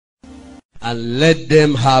and let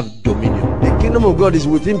them have dominion. The kingdom of God is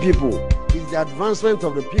within people. It's the advancement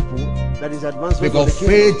of the people that is advancement Because of the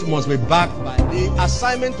kingdom. faith must be backed by The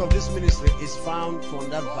assignment of this ministry is found from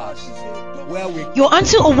that verse where we... You're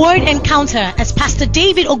onto a word encounter as Pastor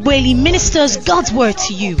David Ogbueli ministers God's word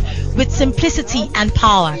to you with simplicity and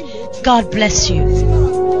power. God bless you.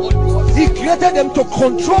 He created them to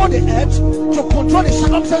control the earth, to control the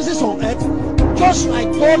circumstances on earth, just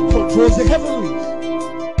like God controls the heavenlies.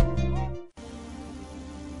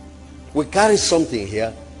 We carry something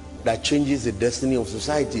here that changes the destiny of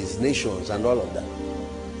societies, nations, and all of that.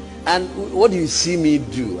 And what do you see me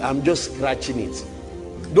do? I'm just scratching it.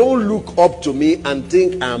 Don't look up to me and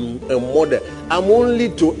think I'm a model. I'm only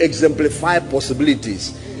to exemplify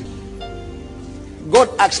possibilities. God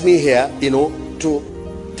asked me here,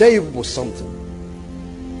 to tell you people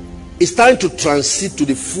something. It's time to transit to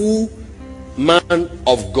the full man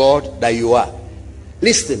of God that you are.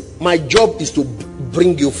 Listen, my job is to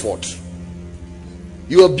bring you forth.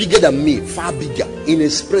 You are bigger than me, far bigger, in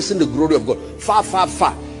expressing the glory of God. Far, far,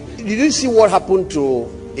 far. Did you see what happened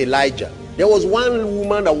to Elijah? There was one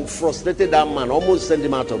woman that frustrated that man, almost sent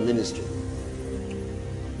him out of ministry.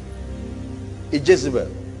 It's Jezebel.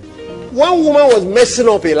 One woman was messing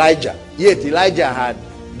up Elijah, yet Elijah had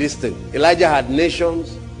this thing. Elijah had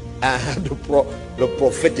nations and had the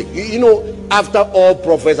prophetic. After all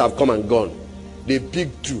prophets have come and gone, they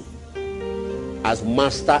picked two as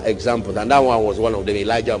master examples, and that one was one of them,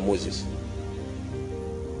 Elijah and Moses.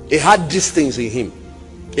 He had these things in him.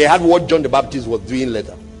 He had what John the Baptist was doing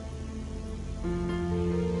later.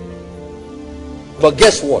 But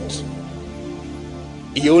guess what?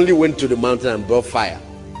 He only went to the mountain and brought fire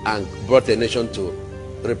and brought a nation to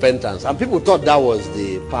repentance, and people thought that was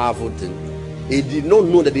the powerful thing. He did not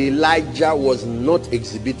know that Elijah was not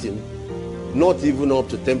exhibiting not even up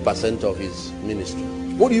to 10% of his ministry.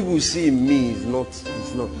 What you will see in me is not,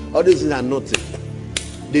 all these things are nothing.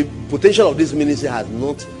 The potential of this ministry has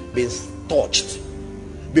not been touched,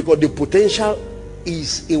 because the potential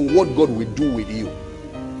is in what God will do with you.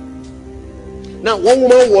 Now, one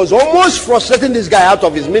woman was almost frustrating this guy out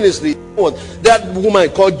of his ministry. That woman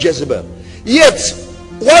called Jezebel. Yet,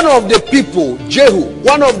 one of the people, Jehu,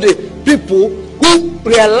 one of the people who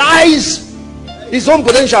realized his own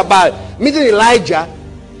potential by meeting Elijah,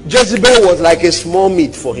 Jezebel was like a small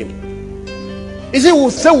meat for him. He said, we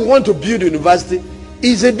say we want to build a university.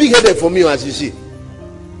 It's a big headache for me, as you see.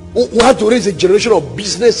 We have to raise a generation of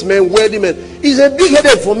businessmen, wealthy men. It's a big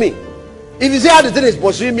headache for me. If you see how the thing is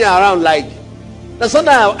pursuing me around, like,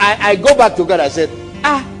 sometimes I go back to God. I said,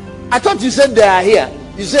 I thought you said they are here.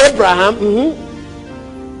 You said Abraham,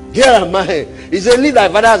 here am I. He said, leave thy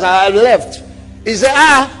fathers. I left. He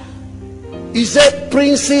said, he said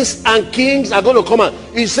princes and kings are going to come out.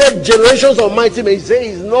 He said generations of mighty men. He said,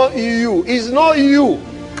 it's not you. It's not you.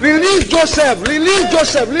 Release Joseph. Release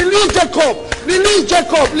Joseph. Release Jacob. Release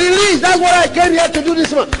Jacob. Release. That's what I came here to do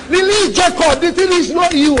this month. Release Jacob. The thing is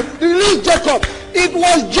not you. Release Jacob. It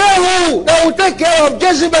was Jehu that will take care of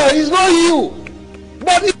Jezebel. It's not you.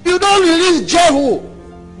 But if you don't release Jehu,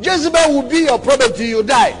 Jezebel will be your problem till you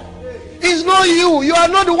die. It's not you. You are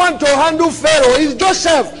not the one to handle Pharaoh. It's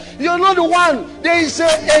Joseph. You're not the one. There is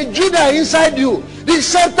a Judah inside you. The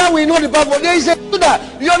scepter will know the Bible. There is a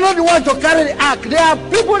Judah. You're not the one to carry the ark. There are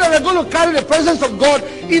people that are going to carry the presence of God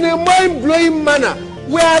in a mind-blowing manner.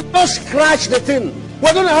 We are not scratch the thing.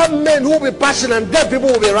 We're going to have men who will be passing and dead people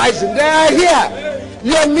will be rising. They are here.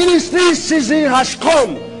 Your ministry season has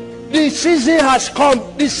come. The season has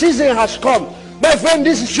come. The season has come. My friend,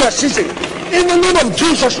 this is your season. In the name of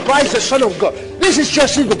Jesus Christ, the Son of God. This is your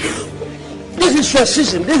season. This is your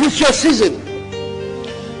season. This is your season.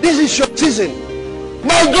 This is your season.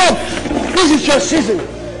 My God, this is your season.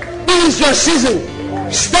 This is your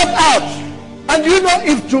season. Step out. And you know,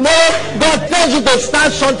 if tomorrow God tells you to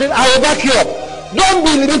start something, I will back you up. Don't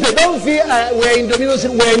be limited. Don't feel we're in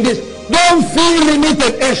dominion, we're in this. Don't feel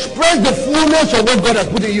limited. Express the fullness of what God has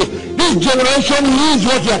put in you. This generation needs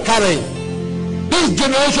what you are carrying. This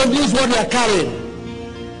generation needs what you are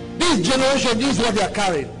carrying. This generation needs what you are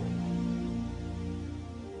carrying.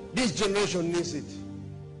 This generation needs it.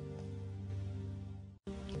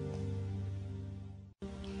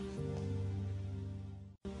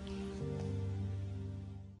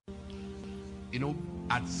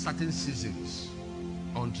 At certain seasons,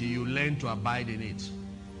 until you learn to abide in it,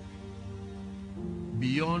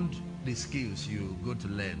 beyond the skills you go to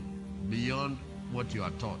learn, beyond what you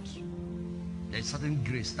are taught, there's certain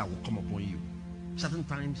grace that will come upon you. Certain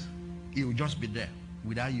times it will just be there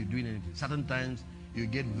without you doing anything. Certain times you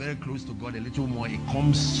get very close to God a little more, it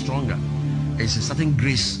comes stronger. There's a certain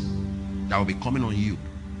grace that will be coming on you.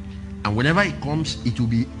 And whenever it comes, it will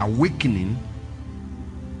be awakening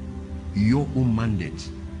your own mandate,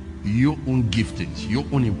 your own giftings, your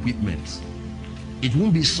own equipment. It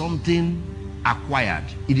won't be something acquired.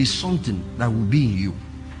 It is something that will be in you.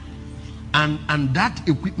 And that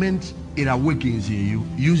equipment, it awakens in you.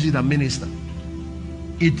 Use it and minister.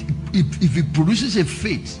 If it produces a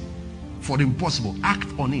faith for the impossible, act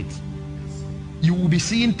on it. You will be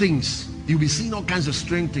seeing things. You'll be seeing all kinds of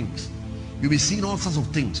strange things. You'll be seeing all sorts of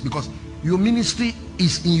things, because your ministry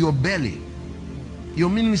is in your belly. Your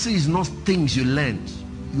ministry is not things you learned.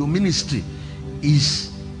 Your ministry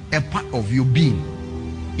is a part of your being.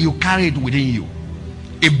 You carry it within you.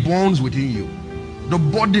 It burns within you. The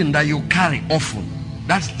burden that you carry often,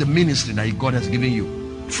 that's the ministry that God has given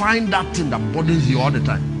you. Find that thing that burdens you all the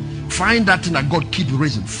time. Find that thing that God keeps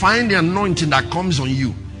raising. Find the anointing that comes on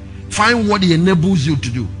you. Find what He enables you to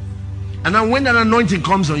do. And then when that anointing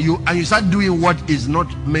comes on you and you start doing what is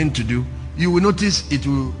not meant to do, you will notice it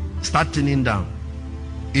will start turning down.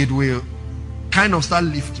 It will kind of start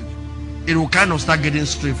lifting. It will kind of start getting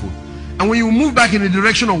straightforward. And when you move back in the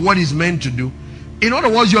direction of what is meant to do, in other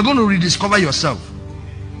words, you're going to rediscover yourself.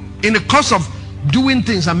 In the course of doing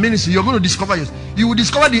things and ministry, you're going to discover yourself. You will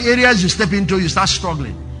discover the areas you step into, you start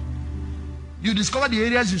struggling. You discover the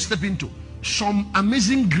areas you step into. Some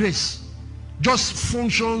amazing grace just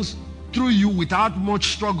functions through you without much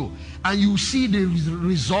struggle, and you see the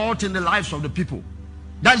result in the lives of the people.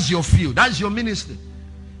 That's your field. That's your ministry.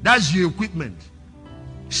 That's your equipment.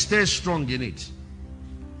 Stay strong in it.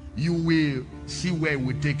 You will see where it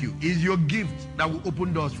will take you. It's your gift that will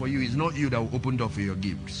open doors for you. It's not you that will open doors for your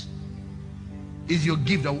gifts. It's your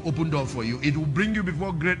gift that will open doors for you. It will bring you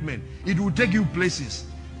before great men. It will take you places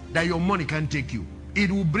that your money can't take you.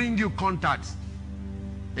 It will bring you contacts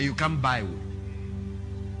that you can't buy with.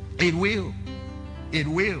 It will. It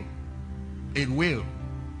will. It will.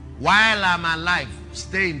 While I'm alive,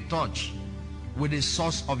 stay in touch with the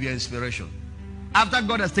source of your inspiration. After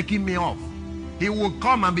God has taken me off, He will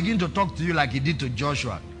come and begin to talk to you like He did to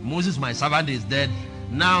Joshua. Moses, my servant, is dead.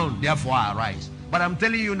 Now, therefore, I arise. But I'm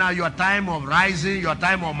telling you now, your time of rising, your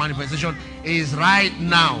time of manifestation is right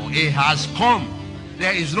now. It has come.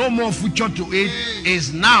 There is no more future to it.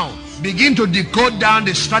 It's now. Begin to decode down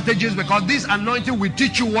the strategies, because this anointing will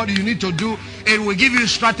teach you what you need to do. It will give you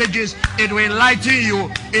strategies. It will enlighten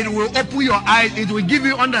you. It will open your eyes. It will give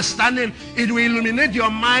you understanding. It will illuminate your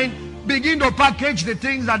mind. Begin to package the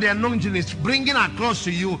things that the anointing is bringing across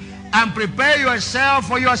to you, and prepare yourself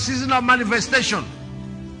for your season of manifestation.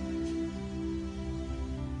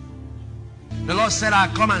 The Lord said, I'll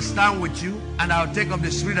come and stand with you, and I'll take up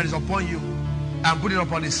the spirit that is upon you and put it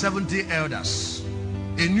upon the 70 elders.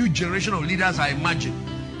 A new generation of leaders, I imagine,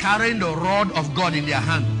 carrying the rod of God in their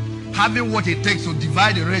hand, having what it takes to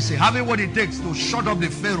divide the Red Sea, having what it takes to shut up the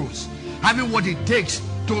pharaohs, having what it takes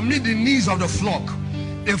to meet the needs of the flock.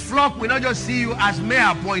 The flock will not just see you as mere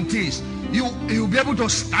appointees. You'll be able to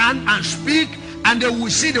stand and speak, and they will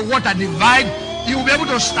see the water divide. You will be able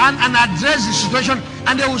to stand and address the situation,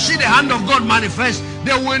 and they will see the hand of God manifest.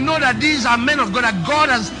 They will know that these are men of God, that God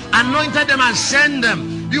has anointed them and sent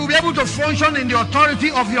them. You will be able to function in the authority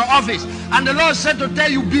of your office. And the Lord said to tell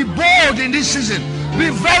you, be bold in this season. Be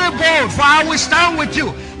very bold, for I will stand with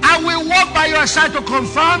you. I will walk by your side to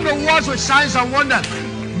confirm the words with signs and wonders.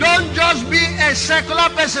 Don't just be a secular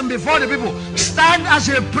person before the people. Stand as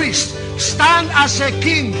a priest. Stand as a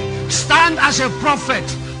king. Stand as a prophet.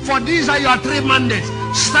 For these are your three mandates.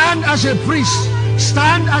 Stand as a priest.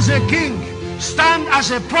 Stand as a king. Stand as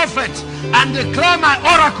a prophet and declare my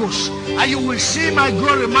oracles, and you will see my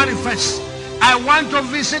glory manifest. I want to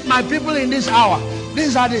visit my people in this hour.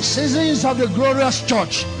 These are the seasons of the glorious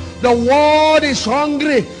church. The world is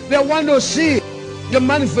hungry. They want to see the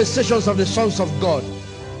manifestations of the sons of God.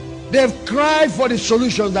 They've cried for the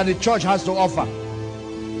solutions that the church has to offer.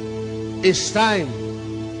 It's time.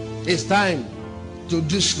 It's time to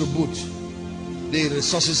distribute the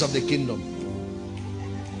resources of the kingdom.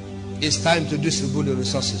 It's time to distribute the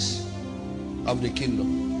resources of the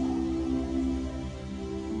kingdom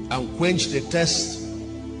and quench the thirst,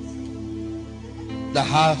 the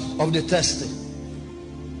heart of the thirsty,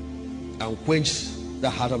 and quench the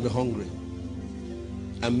heart of the hungry,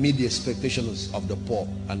 and meet the expectations of the poor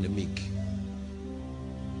and the meek.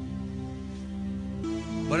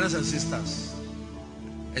 Brothers and sisters,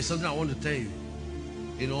 it's something I want to tell you.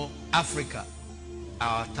 You know, Africa,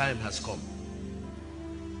 our time has come.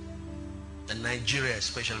 And Nigeria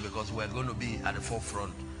especially, because we're going to be at the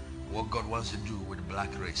forefront what God wants to do with the black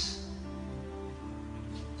race.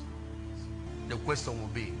 The question will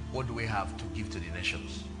be, what do we have to give to the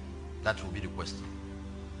nations? That will be the question.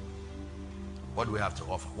 What do we have to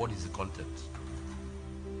offer? What is the content?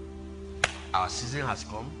 Our season has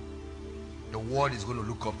come. The world is going to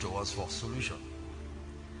look up to us for solution.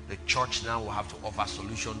 The church now will have to offer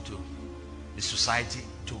solution to the society,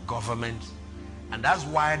 to government. And that's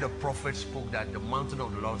why the prophet spoke that the mountain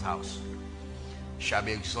of the Lord's house shall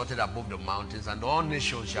be exalted above the mountains, and all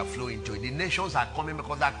nations shall flow into it. The nations are coming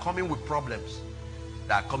because they are coming with problems.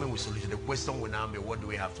 They are coming with solutions. The question will now be, what do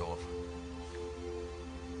we have to offer?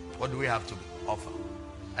 What do we have to offer?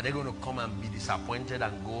 Are they going to come and be disappointed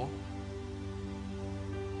and go?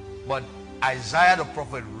 But Isaiah the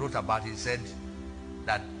prophet wrote about it. He said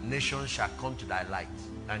that nations shall come to thy light,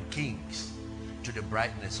 and kings to the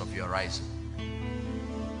brightness of your rising.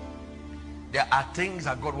 There are things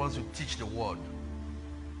that God wants to teach the world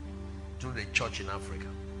through the church in Africa.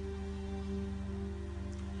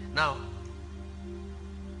 Now,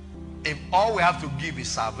 if all we have to give is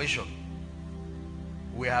salvation,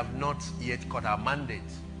 we have not yet caught our mandate.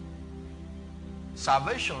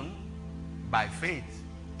 Salvation by faith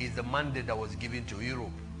is the mandate that was given to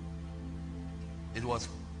Europe. It was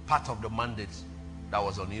part of the mandate that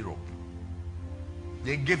was on Europe.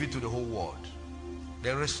 They gave it to the whole world.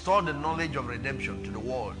 They restored the knowledge of redemption to the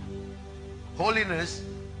world. Holiness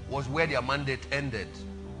was where their mandate ended.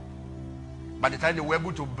 By the time they were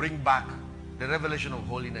able to bring back the revelation of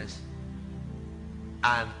holiness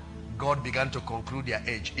and God began to conclude their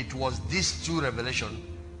age, it was these two revelations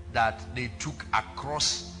that they took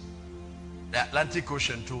across the Atlantic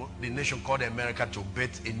Ocean to the nation called America to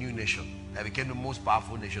birth a new nation that became the most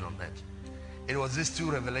powerful nation on earth. It was these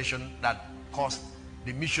two revelations that caused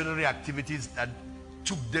the missionary activities that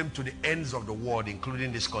took them to the ends of the world,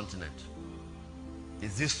 including this continent.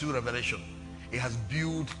 It's these two revelations. It has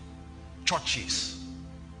built churches,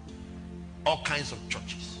 all kinds of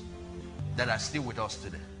churches that are still with us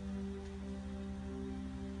today.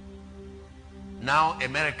 Now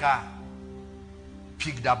America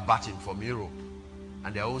picked up baton from Europe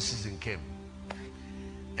and their own season came.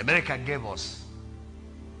 America gave us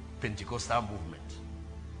Pentecostal movement.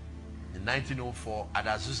 In 1904 at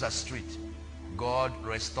Azusa Street, God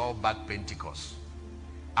restored back Pentecost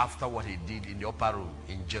after what he did in the upper room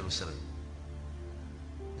in Jerusalem.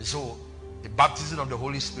 And so the baptism of the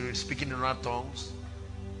Holy Spirit, speaking in other tongues,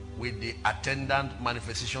 with the attendant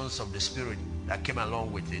manifestations of the Spirit that came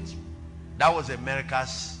along with it, that was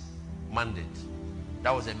America's mandate.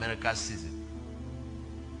 That was America's season.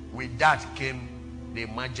 With that came the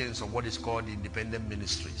emergence of what is called independent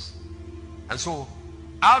ministries. And so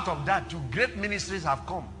out of that, two great ministries have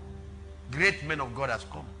come. Great men of God have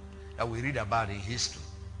come that we read about in history.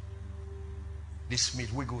 The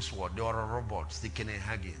Smith Wigglesworth, the Oral Roberts, the Kenneth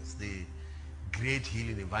Hagins, the great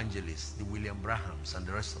healing evangelists, the William Brahams, and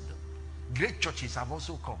the rest of them. Great churches have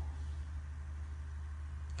also come.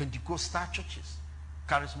 Pentecostal churches,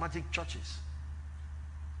 charismatic churches.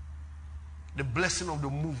 The blessing of the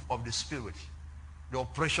move of the Spirit, the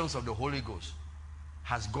operations of the Holy Ghost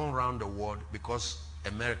has gone around the world because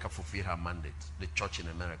America fulfilled her mandate, the church in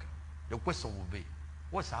America. The question will be,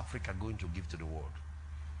 what's Africa going to give to the world?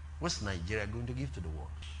 What's Nigeria going to give to the world?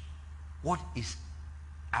 What is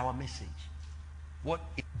our message? What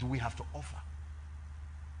do we have to offer?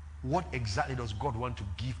 What exactly does God want to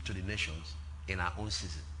give to the nations in our own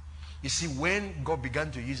season? You see, when God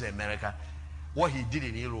began to use America, what he did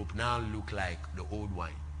in Europe now looked like the old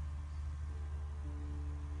wine.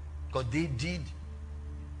 Because they did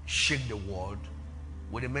shake the world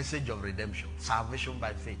with a message of redemption, salvation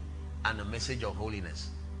by faith, and a message of holiness.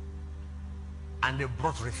 And they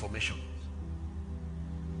brought reformation.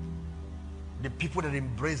 The people that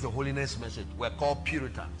embraced the holiness message were called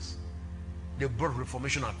Puritans. They brought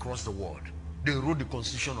reformation across the world. They wrote the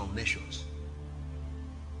Constitution of Nations.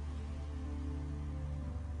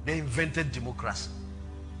 They invented democracy.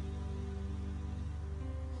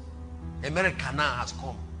 America now has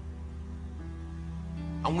come.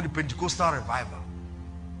 And with the Pentecostal revival,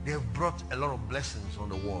 they have brought a lot of blessings on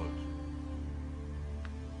the world.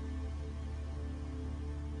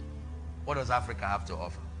 What does Africa have to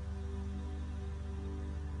offer?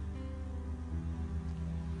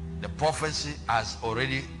 The prophecy has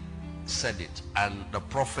already said it, and the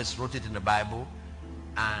prophets wrote it in the Bible,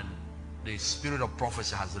 and the spirit of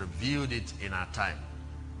prophecy has revealed it in our time.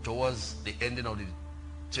 Towards the ending of the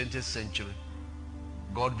 20th century,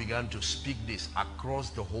 God began to speak this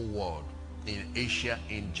across the whole world, in Asia,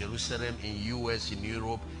 in Jerusalem, in US, in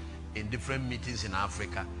Europe, in different meetings in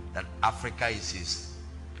Africa, that Africa is his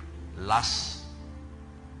last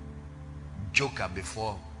joker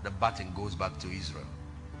before the baton goes back to Israel.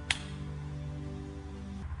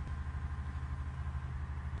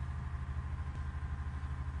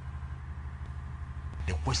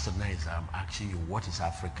 question now is, I'm asking you, what is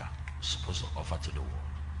Africa supposed to offer to the world?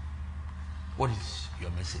 What is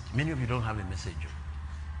your message? Many of you don't have a message.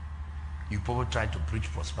 You probably try to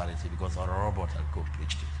preach prosperity because our robot had go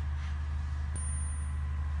preached it.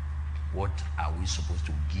 What are we supposed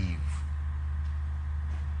to give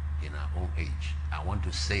in our own age? I want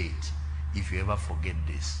to say it. If you ever forget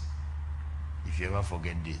this,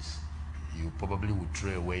 you probably will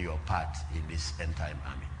throw away your part in this end time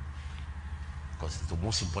army. Because it's the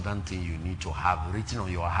most important thing you need to have written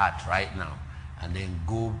on your heart right now, and then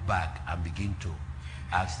go back and begin to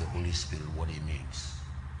ask the Holy Spirit what it means.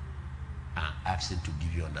 And ask him to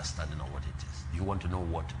give you understanding of what it is. You want to know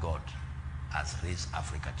what God has raised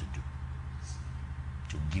Africa to do?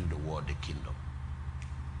 To give the world the kingdom.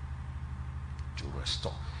 To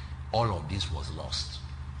restore. All of this was lost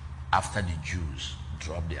after the Jews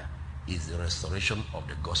dropped there. Is the restoration of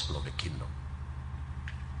the gospel of the kingdom.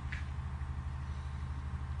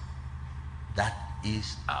 That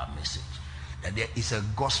is our message. That there is a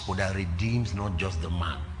gospel that redeems not just the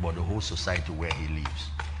man, but the whole society where he lives.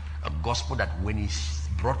 A gospel that when he's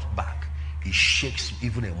brought back, he shakes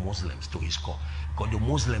even the Muslims to his core. Because the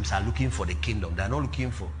Muslims are looking for the kingdom. They're not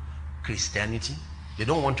looking for Christianity. They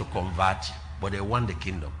don't want to convert, but they want the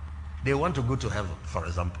kingdom. They want to go to heaven, for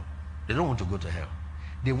example. They don't want to go to hell.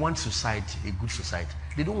 They want society, a good society.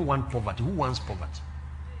 They don't want poverty. Who wants poverty?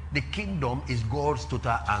 The kingdom is God's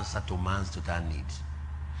total answer to man's total needs.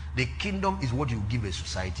 The kingdom is what you give a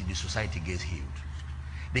society, the society gets healed.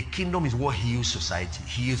 The kingdom is what heals society,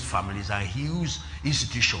 heals families, and heals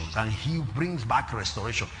institutions, and brings back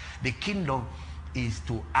restoration. The kingdom is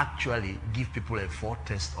to actually give people a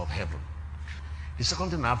foretaste of heaven. The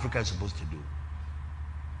second thing Africa is supposed to do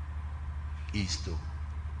is to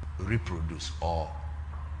reproduce or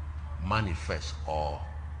manifest or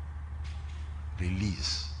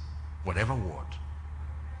release, whatever word,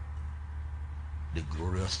 the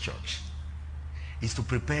glorious church. Is to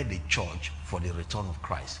prepare the church for the return of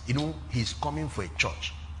Christ. You know, he's coming for a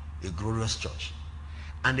church, a glorious church.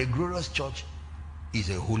 And the glorious church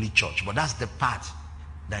is a holy church. But that's the part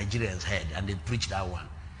Nigerians had, and they preached that one.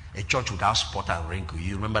 A church without spot and wrinkle.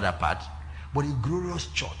 You remember that part? But a glorious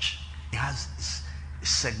church, it has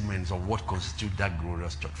segments of what constitutes that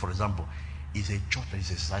glorious church. For example, it's a church that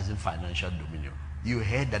is exercising financial dominion. You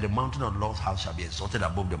heard that the mountain of the Lord's house shall be exalted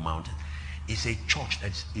above the mountain. It's a church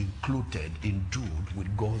that's endued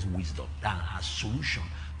with God's wisdom that has solution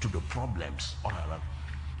to the problems all around.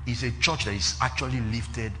 It's a church that is actually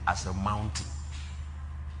lifted as a mountain,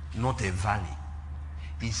 not a valley.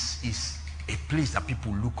 It's a place that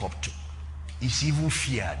people look up to. It's even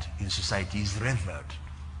feared in society. It's revered.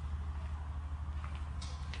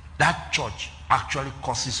 That church actually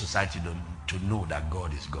causes society to know that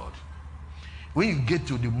God is God. When you get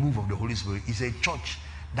to the move of the Holy Spirit, it's a church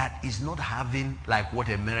that is not having, like what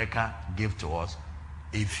America gave to us,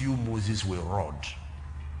 a few Moses with rod.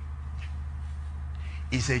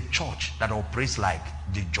 It's a church that operates like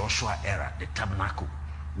the Joshua era, the tabernacle,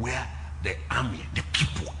 where the army, the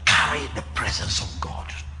people carry the presence of God.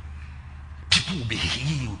 People will be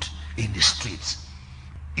healed in the streets.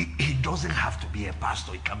 He doesn't have to be a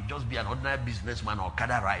pastor. He can just be an ordinary businessman or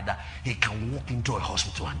cadre rider. He can walk into a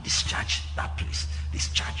hospital and discharge that place.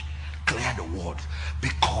 Discharge. Clear the word.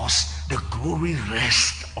 Because the glory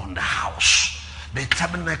rests on the house. The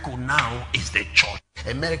tabernacle now is the church.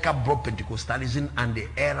 America brought Pentecostalism and the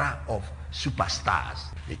era of superstars.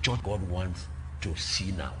 The church God wants to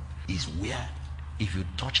see now is where if you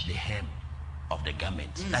touch the hem of the garment,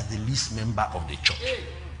 that's the least member of the church,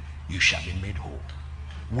 you shall be made whole.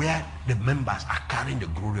 Where the members are carrying the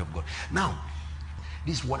glory of God. Now,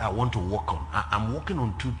 this is what I want to work on. I'm working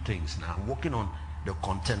on two things now. I'm working on the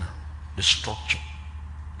container, the structure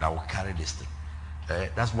that will carry this thing.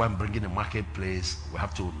 That's why I'm bringing the marketplace. We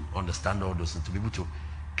have to understand all those things to be able to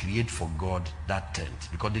create for God that tent.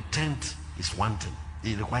 Because the tent is one thing.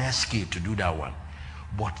 It requires skill to do that one.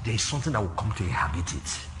 But there is something that will come to inhabit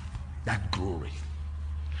it. That glory.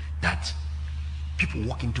 That people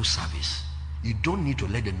walk into service. You don't need to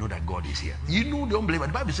let them know that God is here. You know the unbeliever.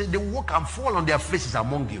 The Bible says they walk and fall on their faces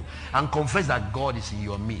among you and confess that God is in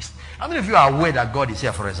your midst. How many of you are aware that God is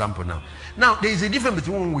here, for example, now? Now, there is a difference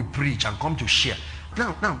between when we preach and come to share.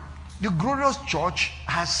 Now, the glorious church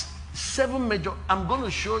has 7 major... I'm going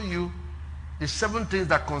to show you the 7 things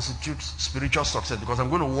that constitute spiritual success because I'm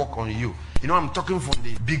going to work on you. You know, I'm talking from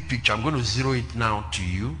the big picture. I'm going to zero it now to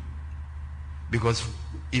you because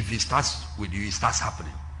if it starts with you, it starts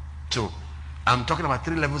happening. So, I'm talking about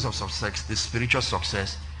 3 levels of success: the spiritual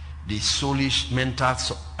success, the soulish, mental,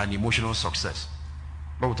 and emotional success.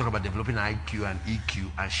 But we talk about developing IQ and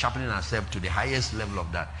EQ and sharpening ourselves to the highest level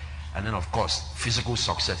of that. And then, of course, physical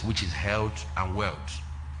success, which is health and wealth.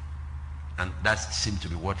 And that seems to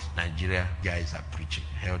be what Nigeria guys are preaching,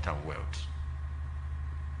 health and wealth.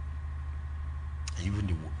 And even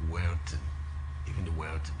the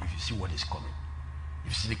wealth, if you see what is coming,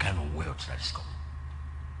 if you see the kind of wealth that is coming,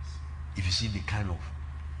 if you see the kind of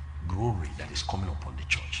glory that is coming upon the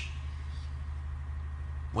church.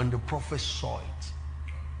 When the prophet saw it,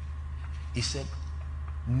 he said,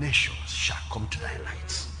 nations shall come to thy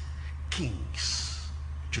lights, kings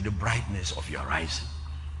to the brightness of your rising.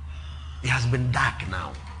 It has been dark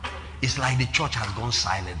now. It's like the church has gone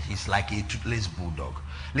silent. It's like a toothless bulldog.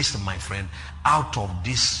 Listen, my friend, out of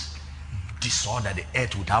this disorder, the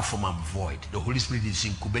earth would have form and void. The Holy Spirit is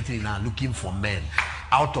incubating now, looking for men.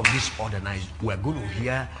 Out of this organized, we're going to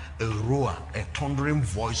hear a roar, a thundering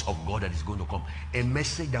voice of God that is going to come. A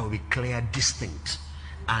message that will be clear, distinct,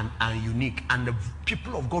 and unique. And the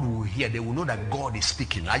people of God will hear. They will know that God is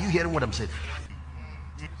speaking. Are you hearing what I'm saying?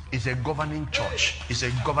 It's a governing church. It's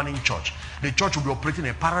a governing church. The church will be operating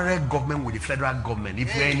a parallel government with the federal government.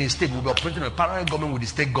 If you're in a state, we'll be operating a parallel government with the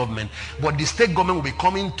state government. But the state government will be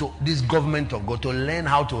coming to this government of God to learn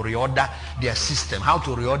how to reorder their system, how to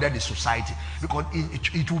reorder the society. Because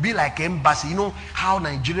it will be like embassy. You know how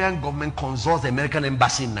Nigerian government consults the American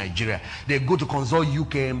embassy in Nigeria. They go to consult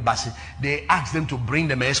UK embassy. They ask them to bring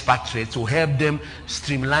them expatriates to help them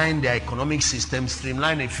streamline their economic system,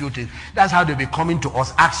 streamline a few things. That's how they'll be coming to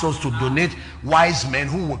us, ask us to donate wise men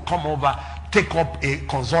who will come over, take up a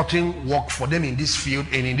consulting work for them in this field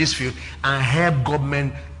and help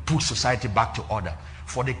government put society back to order.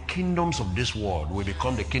 For the kingdoms of this world will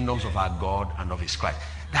become the kingdoms of our God and of his Christ.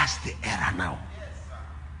 That's the era now.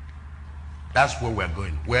 That's where we're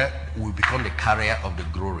going, where we become the carrier of the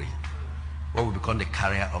glory. Where we become the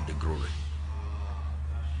carrier of the glory.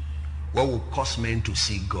 Where will cause men to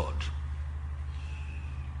see God.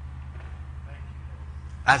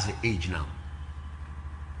 That's the age now.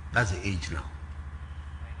 That's the age now.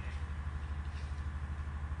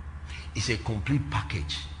 It's a complete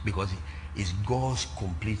package because it's God's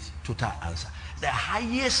complete total answer. The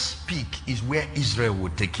highest peak is where Israel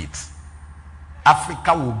will take it.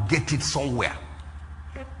 Africa will get it somewhere.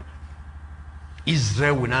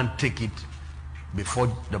 Israel will not take it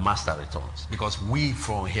before the master returns. Because we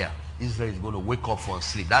from here, Israel is going to wake up from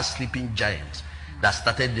sleep. That sleeping giant that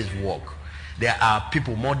started this work. There are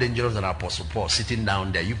people more dangerous than Apostle Paul sitting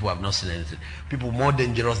down there. You people have not seen anything. People more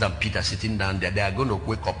dangerous than Peter sitting down there. They are going to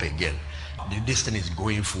wake up again. This thing is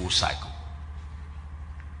going full cycle.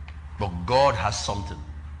 But God has something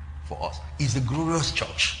for us. It's a glorious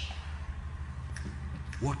church.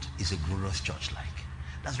 What is a glorious church like?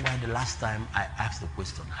 That's why the last time I asked the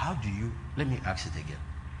question, how do you, let me ask it again.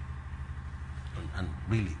 And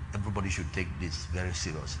really, everybody should take this very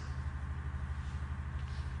seriously.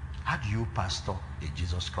 How do you pastor a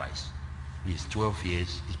Jesus Christ? He's 12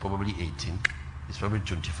 years, he's probably 18, he's probably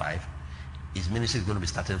 25. His ministry is going to be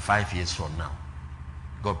starting 5 years from now.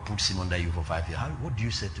 God puts him under you for 5 years. What do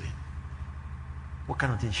you say to him? What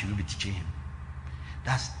kind of things should you be teaching him?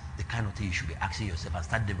 That's the kind of thing you should be asking yourself and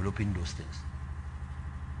start developing those things.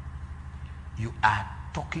 You are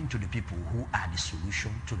talking to the people who are the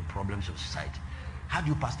solution to the problems of society. How do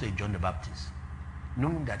you pastor a John the Baptist?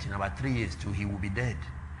 Knowing that in about 3 years too, he will be dead.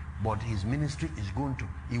 But his ministry is going to,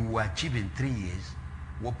 he will achieve in 3 years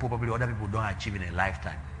what probably other people don't achieve in a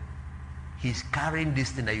lifetime. He's carrying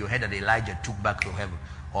this thing that you heard that Elijah took back to heaven,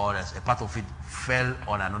 or as a part of it fell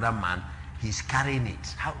on another man. He's carrying it.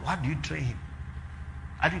 How do you train him?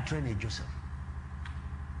 How do you train a Joseph?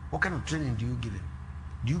 What kind of training do you give him?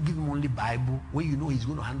 Do you give him only Bible where you know he's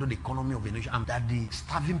going to handle the economy of a nation and that the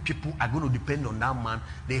starving people are going to depend on that man?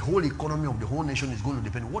 The whole economy of the whole nation is going to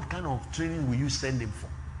depend. What kind of training will you send him for?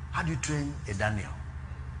 How do you train a Daniel?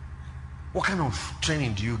 What kind of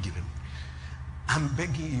training do you give him? I'm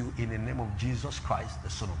begging you in the name of Jesus Christ, the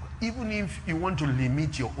Son of God. Even if you want to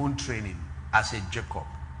limit your own training as a Jacob,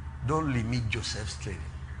 don't limit Joseph's training.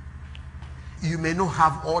 You may not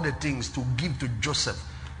have all the things to give to Joseph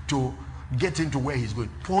to get him to where he's going.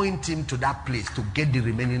 Point him to that place to get the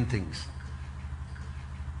remaining things.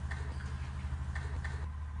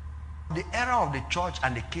 The era of the church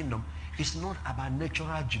and the kingdom is not about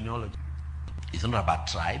natural genealogy. It's not about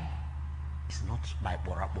tribe. It's not by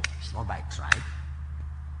Borabo. It's not by tribe.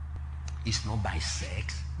 It's not by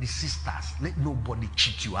sex. The sisters, let nobody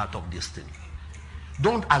cheat you out of this thing.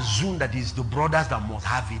 Don't assume that it's the brothers that must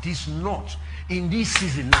have it. It's not. In this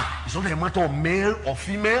season now, it's not a matter of male or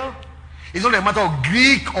female. It's not a matter of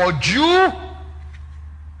Greek or Jew.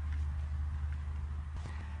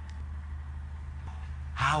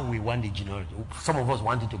 Now we want the genealogy. Some of us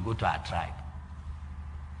wanted to go to our tribe.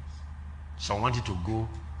 Some wanted to go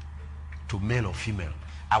to male or female.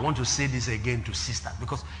 I want to say this again to sisters,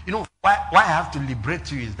 because you know why I have to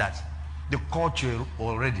liberate you is that the culture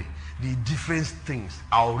already, the different things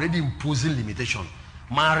are already imposing limitation.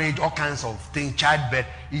 Marriage, all kinds of things, childbirth.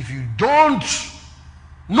 If you don't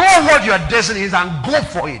know what your destiny is and go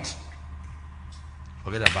for it,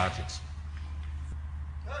 forget about it.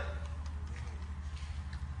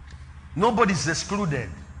 Nobody is excluded.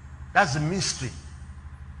 That's the mystery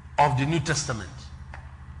of the New Testament.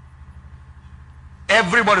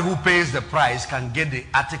 Everybody who pays the price can get the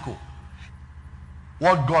article.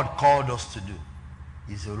 What God called us to do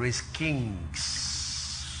is to raise kings,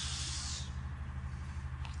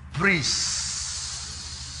 priests.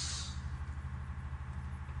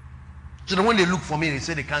 So when they look for me, they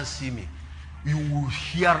say they can't see me. You will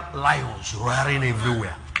hear lions roaring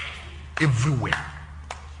everywhere. Everywhere.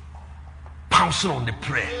 Pouncing on the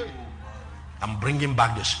prey and bringing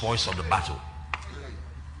back the spoils of the battle.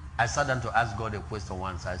 I sat down to ask God a question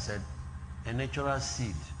once. I said, a natural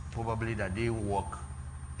seed, probably that didn't work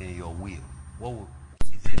in your will, what would,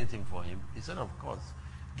 is anything for him? He said, of course,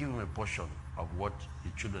 give him a portion of what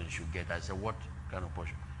the children should get. I said, what kind of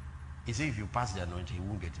portion? He said, if you pass the anointing, he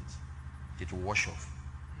won't get it. It will wash off.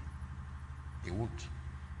 He won't.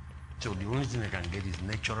 So the only thing I can get is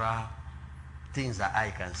natural things that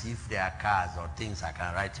I can see. If there are cars or things I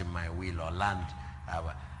can write in my will or land,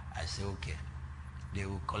 I say, okay. They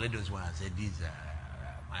will collect those ones and say, this,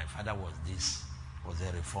 my father was this, was a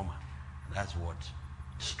reformer. That's what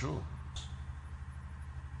is true.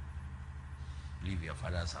 Leave your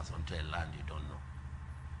father's house onto a land you don't know.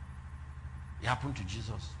 It happened to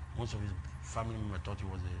Jesus. Most of his family members thought he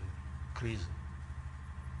was a crazy.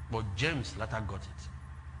 But James later got it.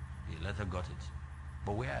 He later got it.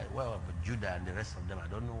 But where Judah and the rest of them, I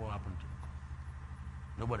don't know what happened to them.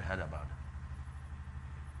 Nobody heard about it.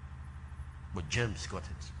 But James got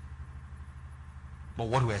it. But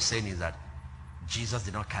what we're saying is that Jesus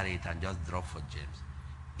did not carry it and just drop for James.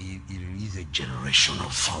 He released a generation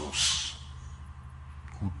of sons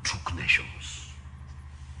who took nations.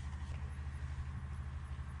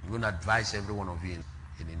 I'm going to advise every one of you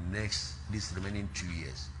in the next, these remaining 2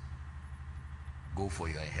 years, go for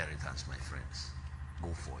your inheritance, my friends.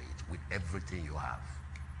 Go for it with everything you have.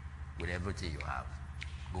 With everything you have,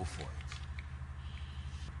 go for it.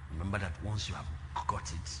 Remember that once you have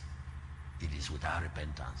got it, it is without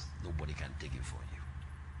repentance. Nobody can take it from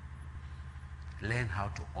you. Learn how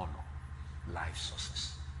to honor life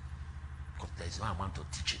sources. Because there is no amount of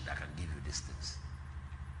teaching that can give you these things.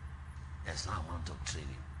 There is no amount of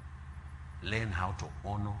training. Learn how to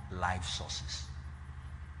honor life sources.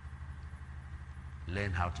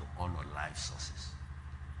 Learn how to honor life sources.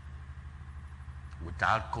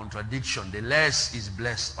 Without contradiction, the less is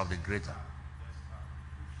blessed of the greater.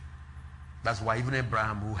 That's why even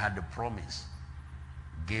Abraham, who had the promise,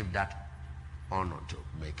 gave that honor to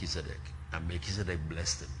Melchizedek, and Melchizedek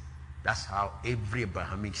blessed him. That's how every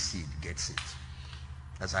Abrahamic seed gets it.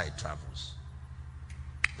 That's how it travels.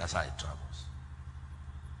 That's how it travels.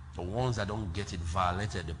 The ones that don't get it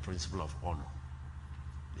violated the principle of honor.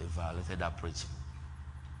 They violated that principle.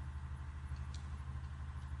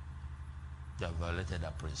 They violated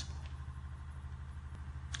that principle.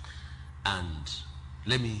 And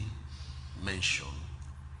let me mention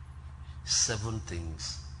 7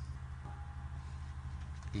 things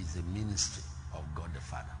is the ministry of God the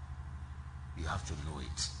Father. You have to know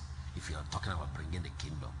it. If you are talking about bringing the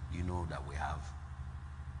kingdom, you know that we have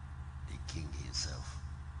the King himself,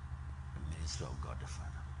 the ministry of God the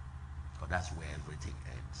Father. Because that's where everything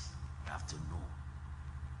ends. You have to know.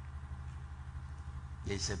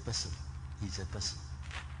 There is a person. He's a person.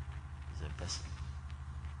 He's a person.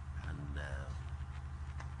 And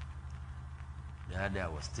the other day I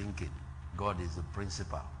was thinking, God is the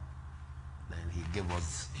principal. Then he gave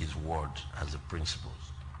us his word as the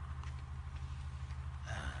principles.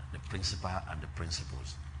 The principal and the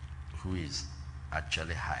principles, who is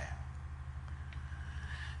actually higher.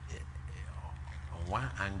 On one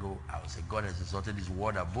angle, I would say God has exalted his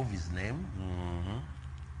word above his name.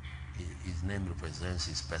 His name represents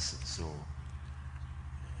his person. So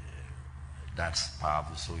that's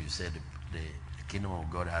powerful. So you said the kingdom of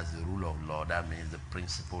God has the rule of law. That means the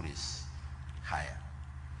principle is higher.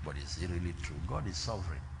 But is it really true? God is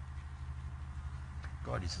sovereign.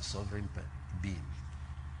 God is a sovereign being.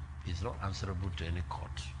 He's not answerable to any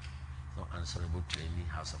court. He's not answerable to any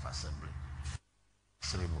house of assembly.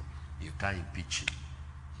 Answerable. You can't impeach him.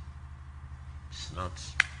 It's not.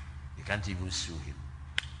 You can't even sue him.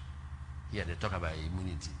 Here they talk about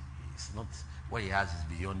immunity. It's not. what he has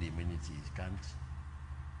is beyond the immunity. It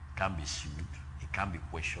can't be sued. It can't be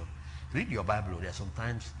questioned. Read your Bible. There are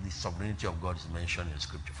sometimes the sovereignty of God is mentioned in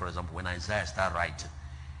Scripture. For example, when Isaiah started writing,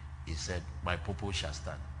 he said, my purpose shall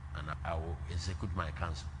stand, and I will execute my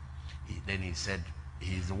counsel. Then he said,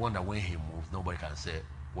 he's the one that when he moves, nobody can say,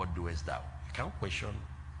 what doest thou? You can't question.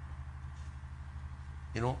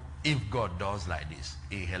 You know, if God does like this,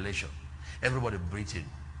 inhalation, everybody breathe in.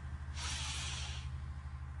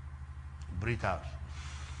 Breathe out.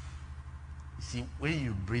 You see, when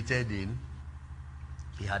you breathed in,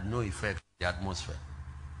 it had no effect on the atmosphere.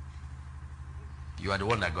 You are the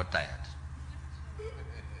one that got tired.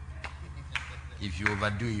 If you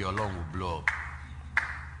overdo it, your lung will blow up.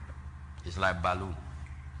 It's like balloon.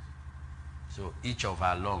 So each of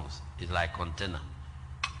our lungs is like container.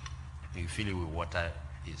 You fill it with water,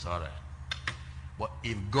 it's all right. But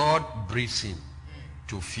if God breathes in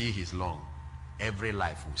to fill his lung, every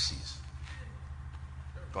life will cease.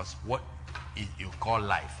 Because what you call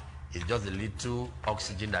life is just a little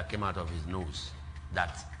oxygen that came out of his nose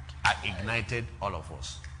that ignited all of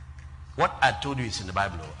us. What I told you is in the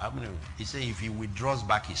Bible. He said if he withdraws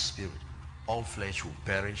back his spirit, all flesh will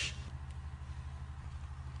perish.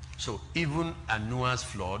 So even at Noah's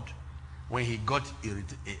flood, when he got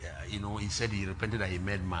irritated, he said he repented that he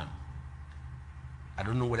made man. I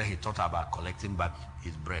don't know whether he thought about collecting back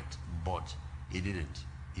his breath, but he didn't.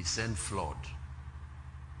 He sent flood.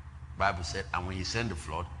 Bible said, and when he sent the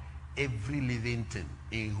flood, every living thing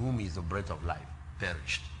in whom is the breath of life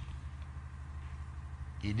perished.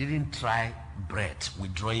 He didn't try breath,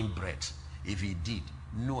 withdrawing breath. If he did,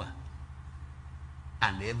 Noah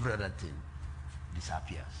and every other thing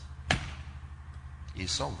disappears.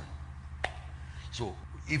 He's sovereign. So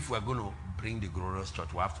if we're going to bring the glorious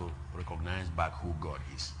church, we have to recognize back who God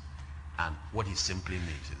is. And what he simply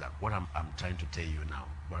means is that what I'm trying to tell you now,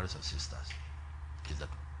 brothers and sisters, is that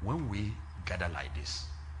when we gather like this,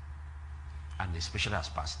 and especially as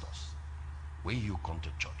pastors, when you come to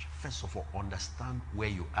church, first of all, understand where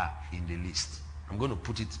you are in the list. I'm going to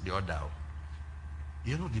put it the other way.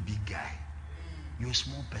 You're not the big guy. You're a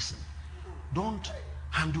small person. Don't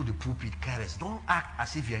handle the pulpit careless. Don't act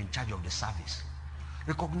as if you're in charge of the service.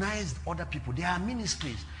 Recognize other people. There are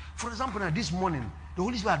ministries. For example, now this morning, the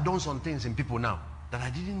Holy Spirit had done some things in people now that I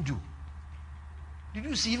didn't do. Did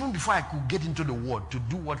you see, even before I could get into the word to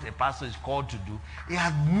do what a pastor is called to do, he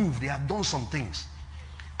had moved, he had done some things.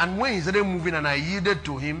 And when he started moving and I yielded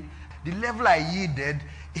to him, the level I yielded,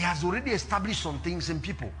 he has already established some things in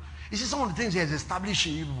people. You see, some of the things he has established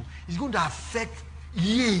in people is going to affect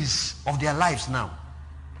years of their lives now.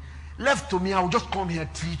 Left to me, I will just come here,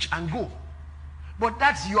 teach, and go. But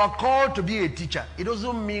that's, you are called to be a teacher. It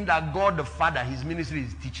doesn't mean that God the Father, his ministry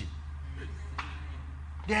is teaching.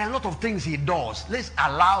 There are a lot of things he does. Let's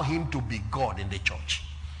allow him to be God in the church.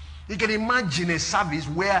 You can imagine a service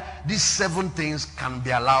where these 7 things can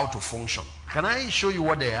be allowed to function. Can I show you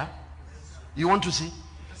what they are? You want to see?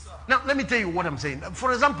 Now, let me tell you what I'm saying.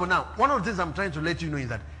 For example, now, one of the things I'm trying to let you know is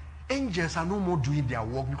that angels are no more doing their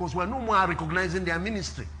work because we're no more recognizing their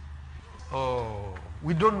ministry. Oh,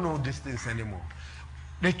 we don't know these things anymore.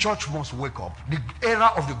 The church must wake up. The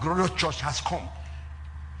era of the glorious church has come.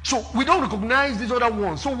 So we don't recognize these other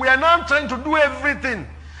ones. So we are now trying to do everything.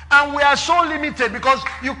 And we are so limited because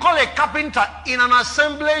you call a carpenter in an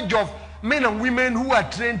assemblage of men and women who are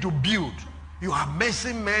trained to build. You have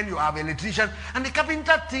mason men, you have electricians, and the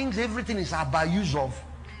carpenter thinks everything is about use of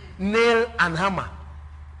nail and hammer.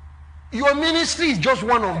 Your ministry is just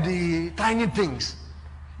one of the tiny things.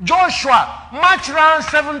 Joshua marched around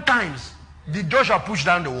 7 times. Did Joshua push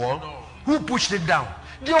down the wall? No. Who pushed it down?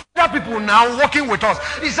 The other people now working with us.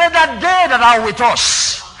 He said that they that are with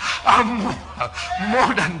us are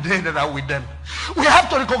more than they that are with them. We have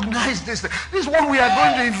to recognize this. This is what we are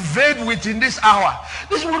going to invade with in this hour.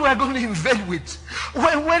 This is what we are going to invade with.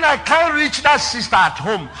 When I can't reach that sister at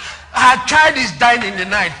home, her child is dying in the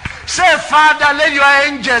night. Say, Father, let your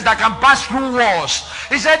angels that can pass through walls.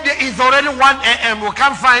 He said, it's already 1 a.m. We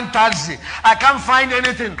can't find taxi. I can't find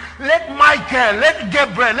anything. Let Michael, let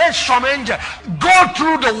Gabriel, let some angel go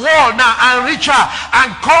through the wall now and reach her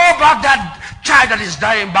and call back that child that is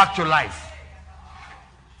dying back to life.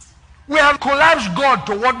 We have collapsed God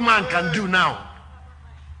to what man can do now.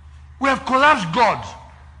 We have collapsed God.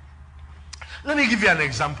 Let me give you an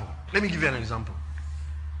example.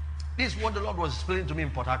 This is what the Lord was explaining to me in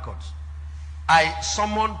Port Harcourt. I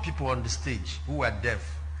summoned people on the stage who were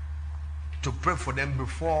deaf to pray for them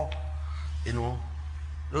before,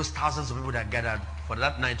 those thousands of people that gathered for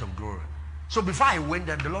that night of glory. So before I went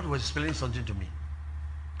there, the Lord was explaining something to me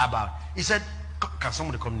about, he said, can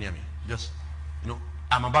somebody come near me? Just,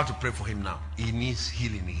 I'm about to pray for him now. He needs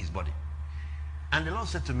healing in his body. And the Lord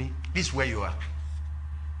said to me, this is where you are.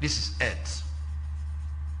 This is earth.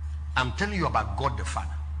 I'm telling you about God the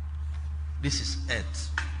Father. This is earth.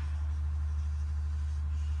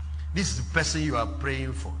 This is the person you are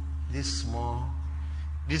praying for. This small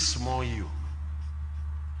you.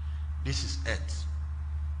 This is earth.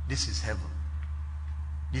 This is heaven.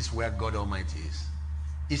 This is where God Almighty is.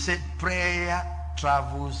 He said prayer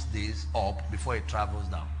travels this up before it travels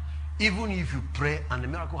down. Even if you pray and the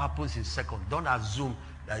miracle happens in seconds, don't assume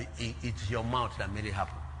that it's your mouth that made it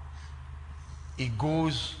happen. It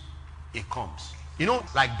goes, it comes. You know,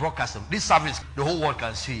 like broadcasting, this service, the whole world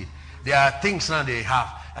can see it. There are things now they have,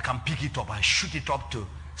 I can pick it up and shoot it up to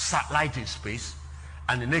satellite in space,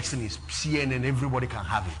 and the next thing is CNN, everybody can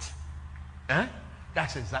have it. Eh?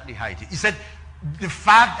 That's exactly how it is. He said, the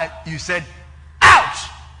fact that you said, out,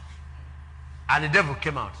 and the devil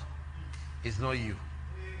came out, it's not you.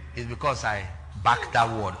 It's because I backed that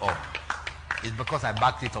word up. It's because I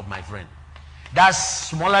backed it up, my friend. That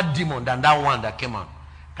smaller demon than that one that came out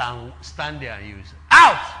can stand there and you say,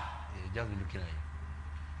 out! He'll just be looking at you.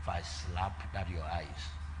 If I slap that your eyes.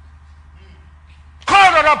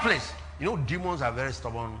 Call another place. You know, demons are a very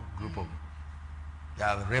stubborn group of, they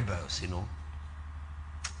are rebels, you know.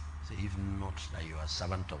 Say, if not that you are a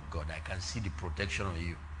servant of God, I can see the protection of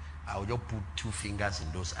you. I will just put 2 fingers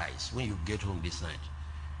in those eyes. When you get home this night,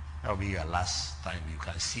 that will be your last time you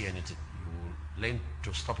can see anything. You will learn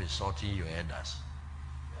to stop insulting your elders.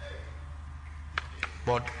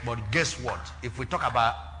 But guess what? If we talk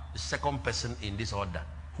about the second person in this order,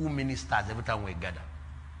 who ministers every time we gather?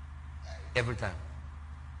 Every time.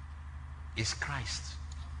 It's Christ.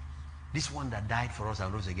 This one that died for us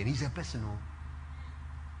and rose again. He's a person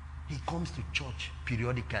who, he comes to church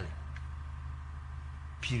periodically.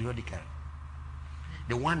 Periodically.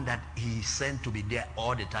 The one that he sent to be there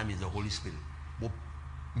all the time is the Holy Spirit. But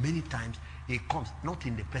many times he comes not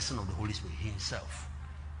in the person of the Holy Spirit, himself.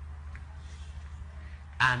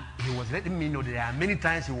 And he was letting me know that there are many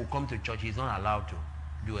times he will come to church, he's not allowed to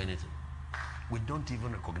do anything. We don't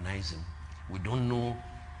even recognize him. We don't know,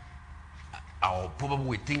 or probably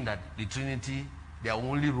we think that the Trinity, their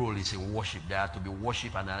only role is in worship. They have to be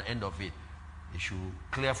worship, and at the end of it, they should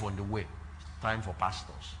clear from the way. It's time for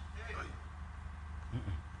pastors.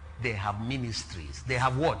 They have ministries. They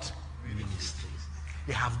have what? Ministries.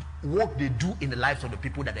 They have work they do in the lives of the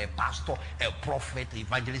people that a pastor, a prophet,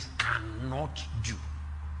 evangelist cannot do.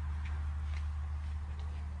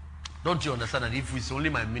 Don't you understand that if it's only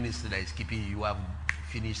my ministry that is keeping you, you have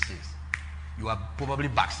finished things. You are probably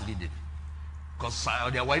backslidden. Because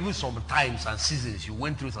there were even some times and seasons you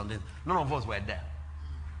went through something. None of us were there.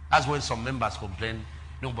 That's when some members complained.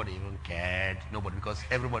 Nobody even cared. Nobody, because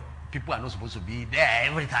everybody, people are not supposed to be there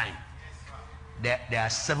every time. There are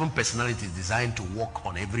 7 personalities designed to work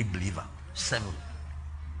on every believer. 7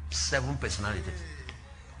 personalities.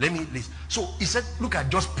 Let me list. So he said, look at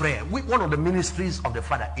just prayer. One of the ministries of the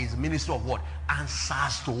Father is ministry of what?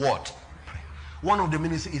 Answers to what? Prayer. One of the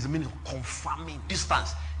ministries is the ministry of confirming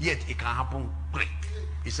distance. Yet it can happen quick.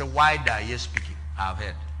 He said, why are you speaking? I have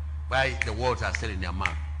heard. Why the words are still in their mouth?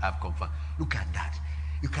 I have confirmed. Look at that.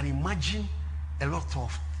 You can imagine a lot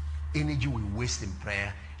of energy we waste in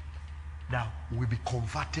prayer that will be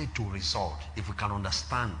converted to result if we can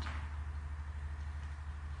understand.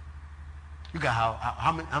 Look at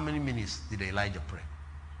how many minutes did Elijah pray?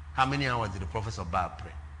 How many hours did the prophets of Baal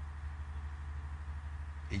pray?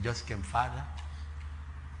 He just came, Father,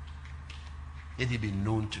 let it be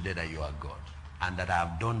known today that you are God and that I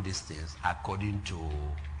have done these things according to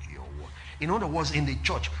your word. In other words, in the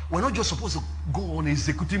church, we're not just supposed to go on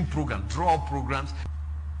executing program, draw up programs.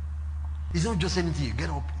 It's not just anything. You get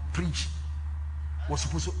up, preach. We're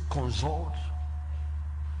supposed to consult.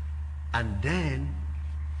 And then,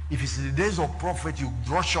 if it's the days of prophet, you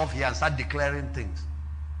brush off here and start declaring things.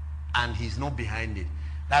 And he's not behind it.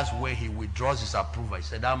 That's where he withdraws his approval. He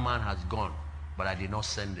said, that man has gone, but I did not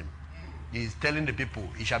send him. He's telling the people,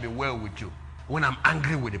 it shall be well with you. When I'm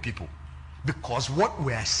angry with the people. Because what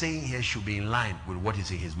we are saying here should be in line with what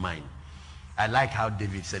is in his mind. I like how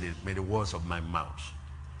David said it. May the words of my mouth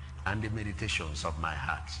and the meditations of my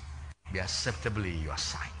heart be acceptable in your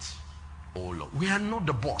sight, oh Lord. We are not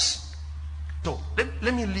the boss. So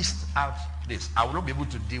let me list out this. I will not be able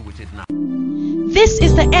to deal with it now. This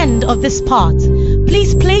is the end of this part.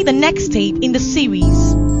 Please play the next tape in the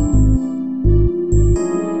series.